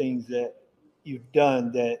some of the things that you've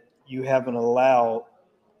done, that you haven't allowed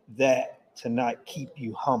that to not keep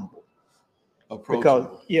you humble. Because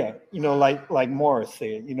Approachable. like Morris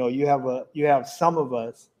said, you have some of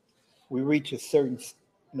us, we reach a certain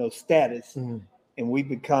status, and we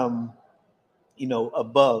become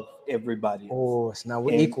above everybody else. Oh, so now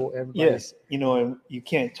we're And equal. Everybody's. yes, and you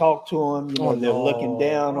can't talk to them. Oh, They're looking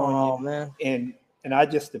down oh, on you, man. and I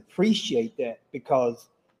just appreciate that, because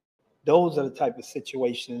those are the type of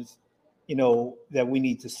situations, that we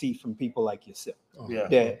need to see from people like yourself. Yeah.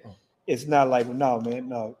 That it's not like, no, man,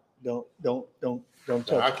 no, don't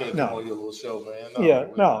touch. I can't no. come on your little show,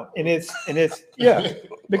 man. No, and it's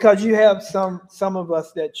because you have some of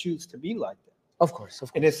us that choose to be like that. Of course.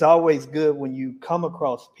 And it's always good when you come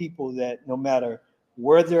across people that no matter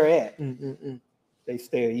where they're at, they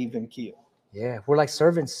stay even keel. Yeah, we're like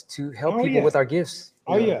servants to help people yeah. with our gifts.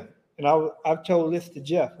 Yeah. And I've told this to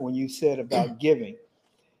Jeff when you said about giving.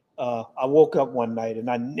 I woke up one night and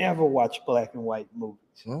I never watched black and white movies.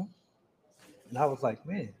 Hmm? And I was like,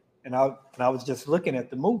 man. And I was just looking at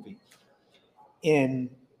the movie. And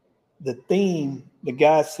the theme, the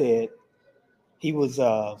guy said, he was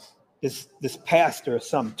this pastor or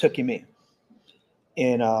something took him in.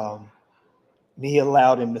 And he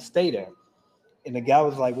allowed him to stay there. And the guy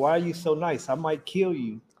was like, why are you so nice? I might kill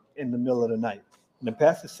you in the middle of the night. And the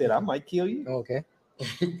pastor said, I might kill you. Okay.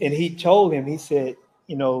 And he told him, he said,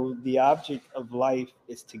 the object of life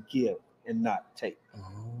is to give and not take.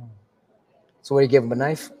 So what, you give him a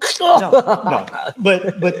knife? No.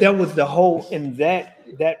 But that was the whole, and that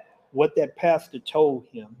what that pastor told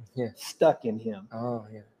him stuck in him. Oh,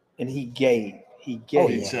 yeah. And he gave. Oh, He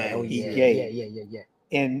yeah. gave. Yeah.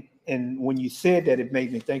 And when you said that, it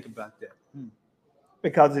made me think about that.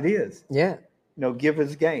 Because it is. Yeah.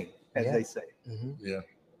 Givers gain, as they say. Yeah.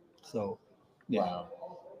 So, yeah. Wow.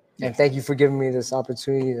 And thank you for giving me this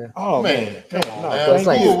opportunity to. Oh man, Come on, man. It's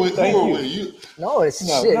like- Who are thank you. you? No, it's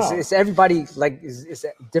No, shit. no. It's everybody. Like it's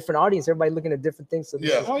a different audience. Everybody looking at different things. So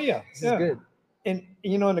this Yeah. is, Oh yeah, this is good. And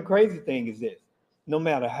and the crazy thing is this: no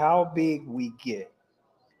matter how big we get,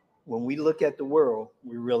 when we look at the world,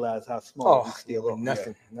 we realize how small we Oh, still are.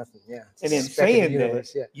 nothing. Yeah. It's And a in speck of the saying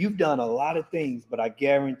universe, that, you've done a lot of things, but I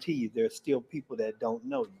guarantee you, there's still people that don't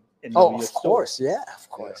know you and Oh, know your of story. course. Yeah. Of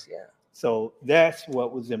course. Yeah. So that's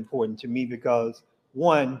what was important to me, because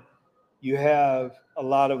one, you have a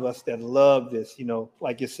lot of us that love this,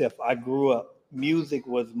 like yourself. I grew up, music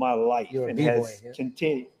was my life, You're a and B-boy, has yeah.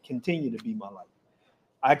 continued to be my life.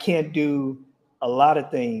 I can't do a lot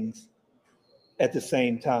of things at the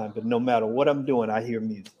same time, but no matter what I'm doing, I hear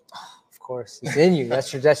music. Of course. It's in you.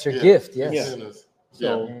 That's your Yeah. gift. Yes. Yeah.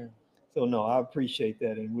 So, Yeah. so no, I appreciate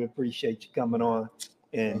that, and we appreciate you coming on,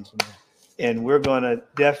 and Thank you, man. and we're gonna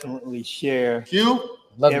definitely share. Q?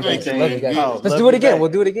 Love you Everything. guys. Love you guys. Oh, Let's love do it you again. back. We'll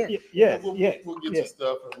do it again. Yes, We'll yes, get yes. your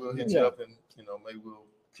stuff and we'll hit you Yeah. up, and maybe we'll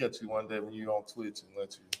catch you one day when you're on Twitch and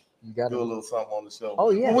let you You got do a it. little something on the show. Oh,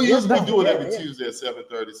 yeah. Well, we Yeah, usually no, do it yeah, every yeah. Tuesday at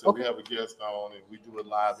 7:30. So we Okay. have a guest on, and we do it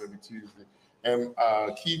live every Tuesday. And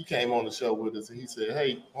Keith came on the show with us, and he said,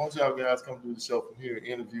 "Hey, why don't y'all guys come do the show from here and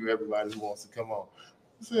interview everybody who wants to come on?"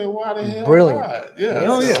 I said, "Why the hell Brilliant. not?" Yeah.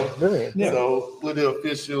 Oh, so, yeah. Brilliant. Yeah. So we're the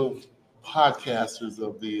official podcasters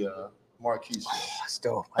of the Marquee Show. That's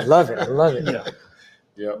dope. I love it. I love it. Yeah.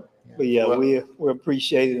 Yep. But yeah, Well- we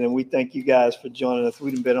appreciate it, and we thank you guys for joining us.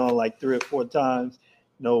 We've been on like 3 or 4 times.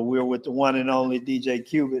 We're with the one and only DJ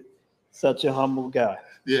Qbert, such a humble guy,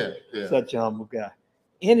 Yeah. such a humble guy,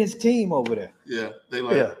 and his team over there. Yeah. They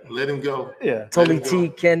like Yeah. let him go. Yeah. Totally Let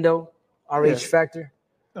him T, Kendo, RH Yeah. Factor.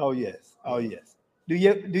 Oh yes. Oh yes. Do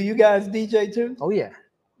you guys DJ too? Oh, yeah.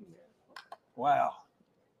 Wow.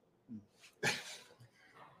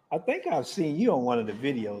 I think I've seen you on one of the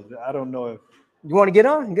videos. I don't know if. You want to get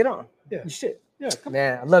on? Get on. Yeah. You should. Yeah. Come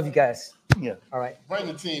Man, I love you guys. Yeah. All right. Bring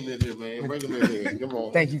the team in here, man. Bring them in here. Come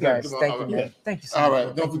on. Thank you guys. Come on. Thank you, All man. right. Thank you so All much.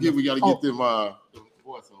 right. Don't forget, we got to get them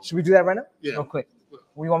voiceovers. Should we do that right now? Yeah. Real quick. What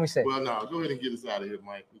do you want me to say? Well, no, go ahead and get us out of here,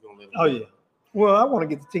 Mike. We're gonna let him Oh yeah. Well, I want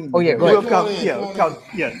to get the team. Oh, yeah, together. go We'll ahead. come. Come on in, Yeah. come on Come.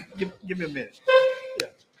 in. Yeah. Give me a minute.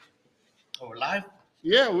 Oh, we're live?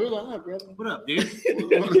 Yeah, we're live, brother. What up, dude? He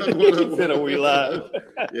said, "Are we live?"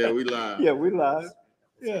 Yeah, we live. Yeah, we live.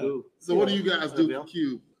 Yeah. Cool. So what do you guys do Bill? for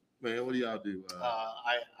Cube, man? What do y'all do?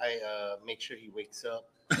 I make sure he wakes up.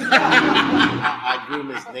 I groom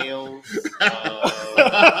his nails.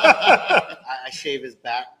 I shave his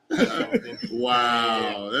back.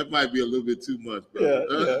 Wow, that might be a little bit too much, bro.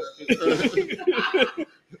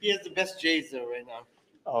 He has the best J's though right now.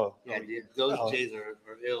 Oh. Yeah, dude, those Oh. J's are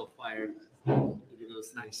ill fire. Look at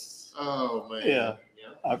those nice. Oh man. Yeah.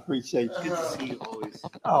 Yeah. I appreciate Good you. to see you always.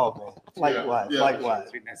 Oh man. Likewise. Yeah. Likewise.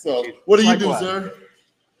 Sweet, nice to So meet you. what do you do, Likewise. sir?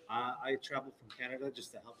 I travel from Canada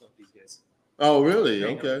just to help out these guys. Oh, really?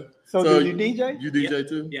 There you go. Okay. So do you DJ? You DJ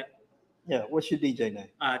too? Yeah. Yeah. What's your DJ name?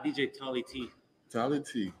 DJ Tolly T. Tolly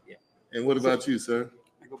T. Yeah. And what about you, sir?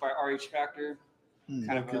 I go by RH Factor,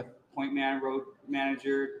 kind of Okay. a point man, road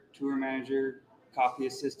manager, tour manager, coffee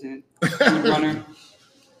assistant, food runner.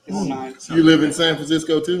 the whole nine. You live in San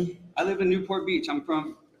Francisco too? I live in Newport Beach. I'm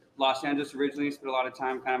from Los Angeles originally. Spent a lot of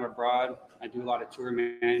time kind of abroad. I do a lot of tour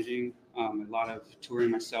managing, a lot of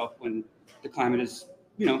touring myself when the climate is,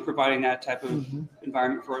 providing that type of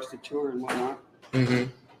environment for us to tour and whatnot. Mm-hmm.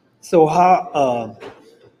 So how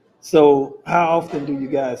often do you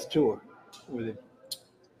guys tour with it?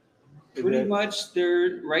 Pretty much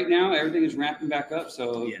right now, everything is ramping back up.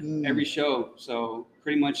 So every show. So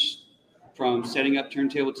pretty much from setting up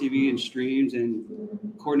turntable TV and streams and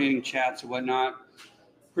coordinating chats and whatnot,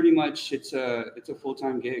 pretty much it's a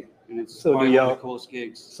full-time gig. And it's probably one of the coolest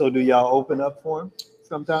gigs. So do y'all open up for them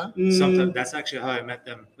sometime? Sometimes. That's actually how I met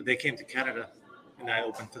them. They came to Canada and I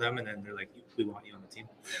opened for them and then they're like, we want you on the team.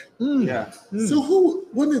 Yeah. So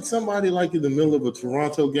wasn't it somebody like in the middle of a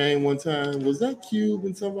Toronto game one time? Was that Cube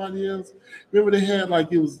and somebody else? Remember they had I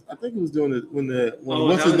think it was doing it when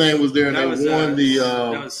what's his name was there and they won the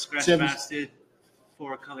that was Scratch Bastard,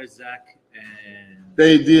 Four Colors Zach, and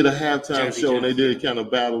they did a halftime Jazzy show Jeff. and they did kind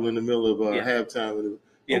of battle in the middle of halftime.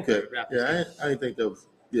 Okay. Yeah, I didn't think that was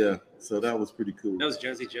so that was pretty cool. That was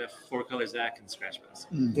Jazzy Jeff, Four Colors Zach, and Scratch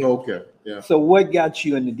Bastard. Okay. Yeah. So what got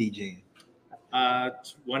you into DJing?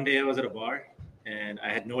 One day I was at a bar and I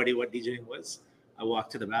had no idea what DJing was. I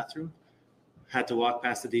walked to the bathroom, had to walk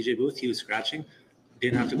past the DJ booth. He was scratching.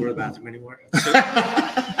 Didn't have to go to the bathroom anymore.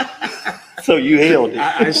 So you hailed it.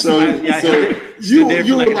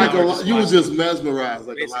 You was just mesmerized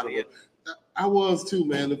like a lot of I was too,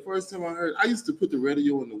 man. The first time I used to put the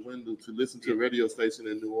radio in the window to listen to a radio station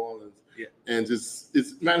in New Orleans. Yeah. And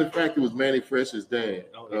matter of fact, it was Manny Fresh's dad.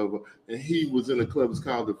 And he was in a club, it's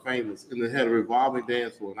called The Famous, and it had a revolving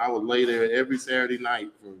dance floor. And I would lay there every Saturday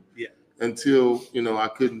night until, I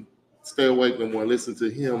couldn't stay awake no more and listen to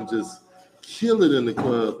him just kill it in the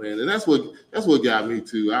club, man. And that's what got me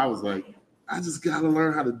too. I was like, I just gotta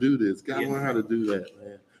learn how to do this. Gotta learn how to do that,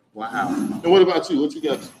 man. Wow. And what about you? What you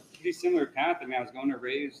got? Pretty similar path. I mean, I was going to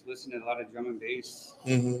raves, listening to a lot of drum and bass,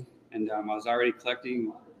 and I was already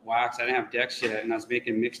collecting wax. I didn't have decks yet, and I was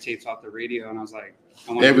making mixtapes off the radio, and I was like,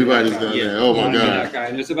 everybody's done that. Oh my god! That guy.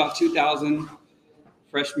 And it was about 2000,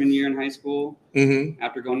 freshman year in high school.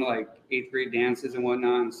 After going to like 8th grade dances and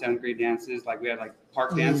whatnot, and 7th grade dances, like we had like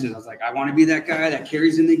park dances. I was like, I want to be that guy that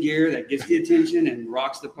carries in the gear, that gets the attention, and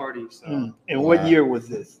rocks the party. So, and what year was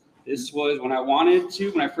this? This was when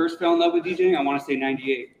I first fell in love with DJing. I want to say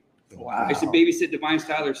 98. Wow. I used to babysit Divine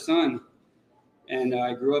Styler's son, and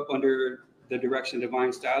I grew up under the direction of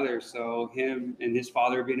Divine Styler. So him and his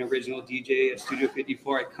father being original DJ at Studio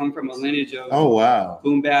 54, I come from a lineage of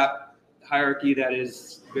boom bap hierarchy that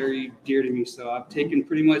is very dear to me. So I've taken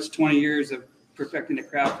pretty much 20 years of perfecting the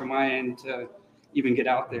craft from my end to even get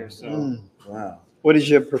out there. So wow. What is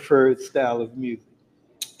your preferred style of music?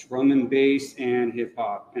 Drum and bass and hip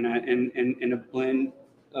hop, and a blend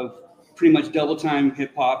of pretty much double time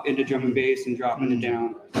hip hop into drum and bass and dropping it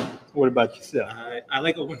down. What about yourself? I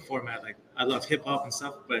like open format. Like I love hip hop and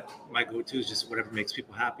stuff, but my go-to is just whatever makes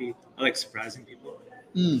people happy. I like surprising people.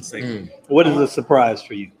 It's like what is a surprise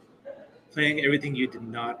for you? Playing everything you did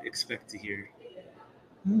not expect to hear.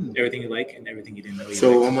 Everything you like and everything you didn't know.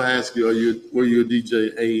 So I'm gonna ask you: were you a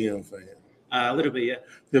DJ AEM fan? A little bit, yeah.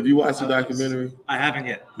 Have you watched the documentary? I haven't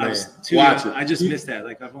yet. Man, I was too watch young. it. I just missed that.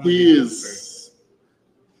 Like I've only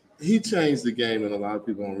he changed the game, and a lot of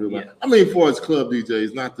people don't realize. Yeah. I mean, for his club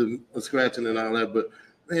DJs, not the scratching and all that, but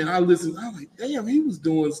man, I listened. I'm like, damn, he was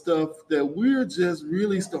doing stuff that we're just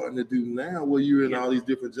really starting to do now. Where you're in all these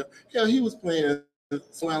different jobs. Yeah, he was playing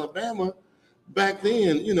Alabama back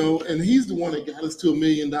then, and he's the one that got us to $1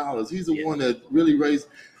 million. He's the one that really raised.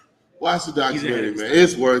 Watch the documentary, man.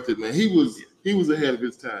 It's worth it, man. He was ahead of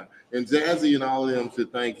his time, and Jazzy and all of them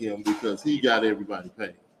should thank him because he got everybody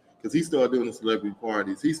paid. Because he started doing the celebrity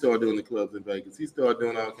parties, he started doing the clubs in Vegas, he started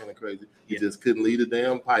doing all kind of crazy. He just couldn't leave a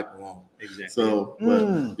damn pipe along. Exactly. So,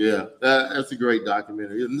 but that's a great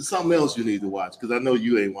documentary. And something else you need to watch because I know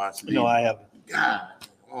you ain't watched it. No, I haven't. God,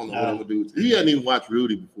 I don't know what I'm gonna do with you. He hadn't even watched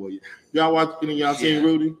Rudy before you. Y'all watch? Any of y'all seen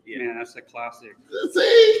Rudy? Yeah, man, that's a classic.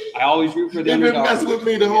 See, I always root for the You've been underdog. messing with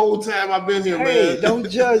me the whole time I've been here, Hey, man. don't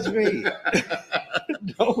judge me.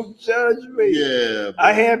 Don't judge me. Yeah,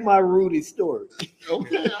 I had my Rudy story.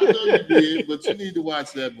 Okay, I know you did, but you need to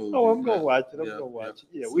watch that movie. Oh, I'm gonna watch it. I'm gonna watch it.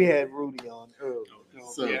 Yeah, we had Rudy on earlier.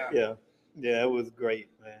 So, yeah, it was great,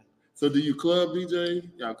 man. So, do you club DJ?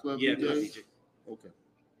 Y'all club Yeah, DJ? club DJ. Okay.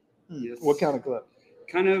 Yes. What kind of club?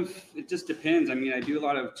 kind of, it just depends. I mean, I do a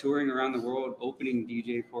lot of touring around the world, opening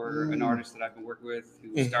DJ for an artist that I've been working with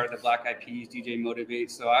who started the Black Eyed Peas, DJ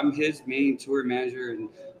Motivate. So I'm his main tour manager and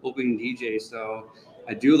opening DJ. So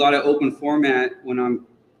I do a lot of open format when I'm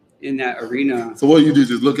in that arena. So what you do,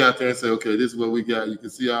 just look out there and say, okay, this is what we got. You can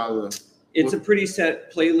see all the... It's a pretty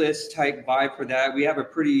set playlist type vibe for that.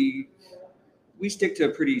 We stick to a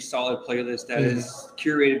pretty solid playlist that is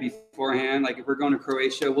curated beforehand. Like if we're going to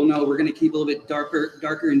Croatia, we'll know we're going to keep a little bit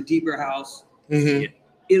darker and deeper house.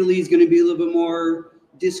 Italy's going to be a little bit more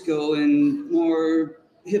disco and more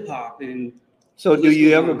hip hop. And so, do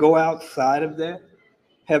you ever go outside of that?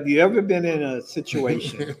 Have you ever been in a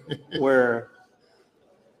situation where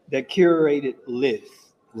that curated list,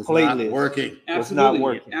 playlist, was not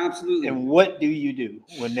working? Absolutely. And what do you do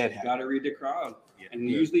when that happens? Got to read the crowd. And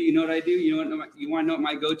usually, you know what I do? You want to know what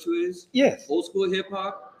my go-to is? Yes. Old school hip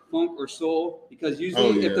hop, funk, or soul. Because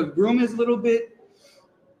usually, if the room is a little bit,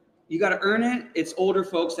 you got to earn it. It's older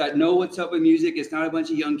folks that know what's up with music. It's not a bunch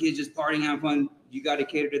of young kids just partying, having fun. You got to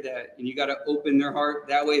cater to that, and you got to open their heart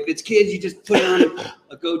that way. If it's kids, you just put on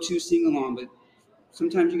a go-to sing-along. But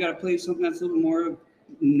sometimes you got to play something that's a little more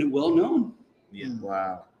well-known. Yeah.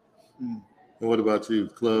 Wow. And what about you?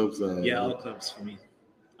 Clubs? All clubs for me.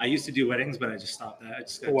 I used to do weddings, but I just stopped that. I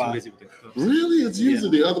just got too busy with the clubs. Really? It's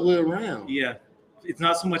usually the other way around. Yeah. It's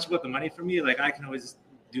not so much about the money for me. Like I can always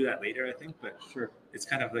do that later, I think, but it's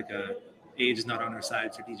kind of like age is not on our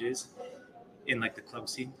side for DJs in like the club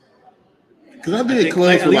scene. Because I've been in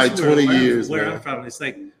clubs for like 20 years. Where I'm from, it's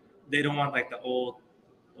like they don't want like the old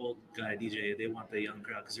guy DJ. They want the young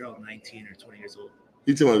crowd because they're all 19 or 20 years old.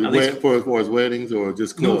 You talking about for his weddings or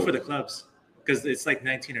just clubs? No, for the clubs. Because it's like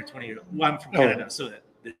 19 or 20 years old. Well, I'm from Canada, so that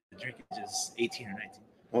the drinkage is 18 or 19.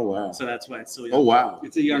 Oh, wow. So that's why it's so young. Oh, wow.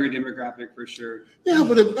 It's a younger demographic for sure. Yeah,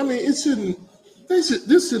 but this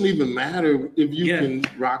shouldn't even matter if you can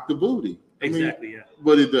rock the booty. Exactly,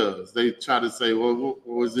 But it does. They try to say, well,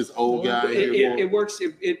 was this old guy here? It works.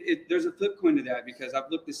 There's a flip coin to that because I've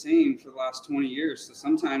looked the same for the last 20 years. So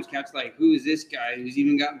sometimes cats like, who is this guy who's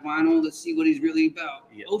even got vinyl? Let's see what he's really about.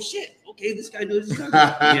 Yeah. Oh, shit. Okay, this guy knows his stuff.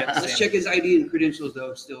 Let's check his ID and credentials,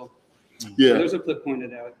 though, still. Yeah. So there's a flip coin to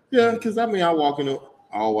that. Yeah, because, I walk into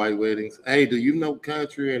all white weddings. Hey, do you know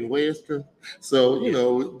country and western?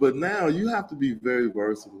 So, but now you have to be very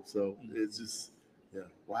versatile. So it's just,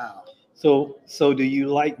 wow. So do you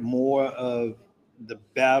like more of the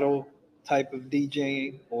battle type of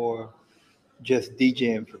DJing or just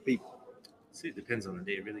DJing for people? See, it depends on the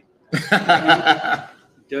day, really. It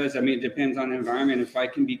does. It depends on the environment. If I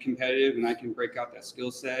can be competitive and I can break out that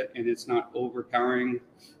skill set and it's not overpowering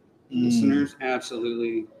listeners,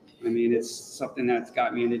 absolutely. It's something that's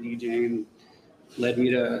got me into DJing and led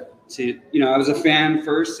me to I was a fan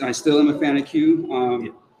first, and I still am a fan of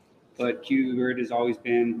Q. But Qbert has always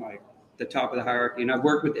been like the top of the hierarchy, and I've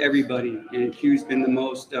worked with everybody, and Q's been the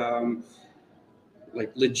most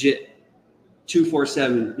legit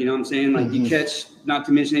 247. You know what I'm saying? Like you catch, not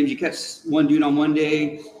to mention names, you catch one dude on one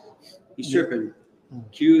day, he's tripping.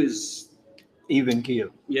 Q is even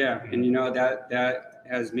Q. Yeah, and that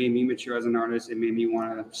has made me mature as an artist. It made me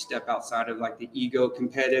want to step outside of like the ego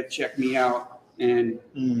competitive, check me out, and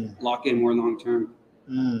lock in more long term.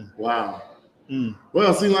 Wow.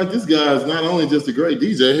 Well, it seems like this guy is not only just a great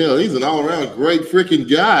DJ, hell, he's an all-around great freaking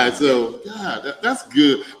guy. So, God, that's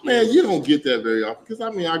good. Man, you don't get that very often. Because,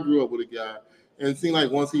 I grew up with a guy, and it seemed like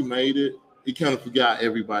once he made it, he kind of forgot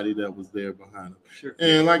everybody that was there behind him. Sure.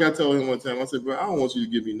 And like I told him one time, I said, bro, I don't want you to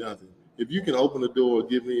give me nothing. If you can open the door,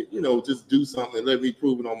 give me, just do something and let me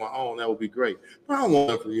prove it on my own, that would be great. But I don't want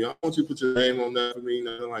that from you. I don't want you to put your name on that for me,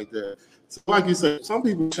 nothing like that. So like you said, some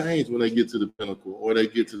people change when they get to the pinnacle or they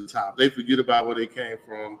get to the top. They forget about where they came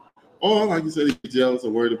from. Or like you said, they get jealous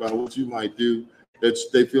or worried about what you might do, that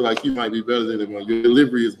they feel like you might be better than them, or your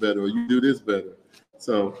delivery is better, or you do this better.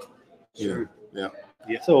 So, yeah.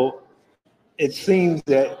 So it seems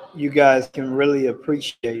that you guys can really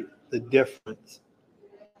appreciate the difference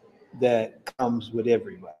that comes with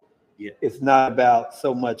everybody. Yeah. It's not about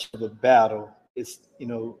so much of a battle. It's,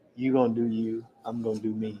 you're going to do you, I'm going to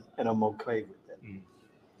do me, and I'm okay with that.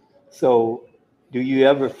 So do you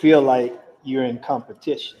ever feel like you're in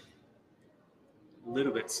competition? A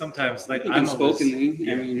little bit. Sometimes, like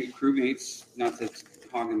unspokenly, crewmates, not to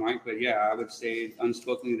hog the mic, but I would say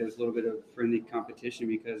unspokenly there's a little bit of friendly competition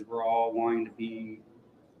because we're all wanting to be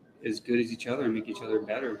as good as each other and make each other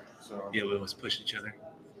better. So we always push each other.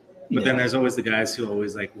 But then there's always the guys who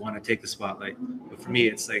always like want to take the spotlight. But for me,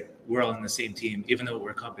 it's like we're all on the same team. Even though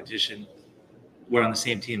we're competition, we're on the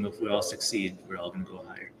same team. If we all succeed, we're all going to go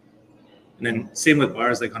higher. And then same with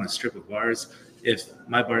bars, like on a strip of bars. If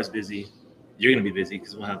my bar is busy, you're gonna be busy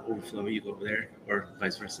because we'll have overflow. You go over there, or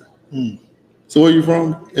vice versa. So where are you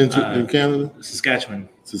from in Canada? Saskatchewan.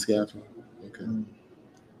 Saskatchewan. Okay.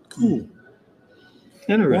 Cool.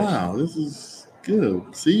 Interesting. Wow, this is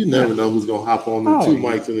good. See, you never know who's gonna hop on the two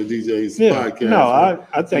mics in the DJ's podcast. No,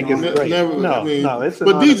 I think it's great. It's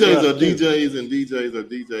but DJs are DJs and DJs are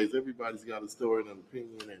DJs. Everybody's got a story and an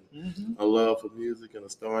opinion and a love for music and a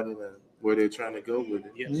starting and where they're trying to go with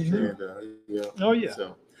it. And, Oh yeah.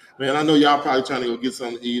 So, man, I know y'all probably trying to go get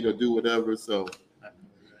something to eat or do whatever. So.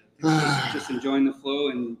 Just enjoying the flow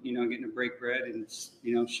and getting to break bread and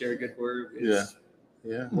share a good word.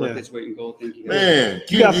 Worth its weight in gold. Thank you, guys. Man,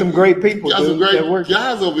 you got some great people. You got some great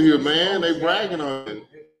guys over here, man. They bragging on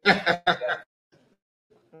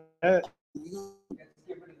it.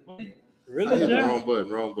 Really? Wrong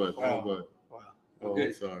button. Wow. Oh,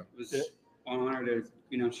 good. Sorry. It was an honor to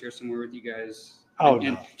share some more with you guys. Oh,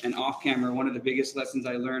 and off camera, one of the biggest lessons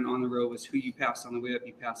I learned on the road was who you pass on the way up,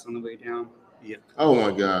 you pass on the way down. Yeah. Oh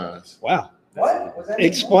my gosh. Wow. What?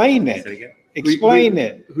 Explain that. Explain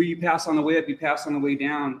that. Who you pass on the way up, you pass on the way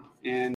down. And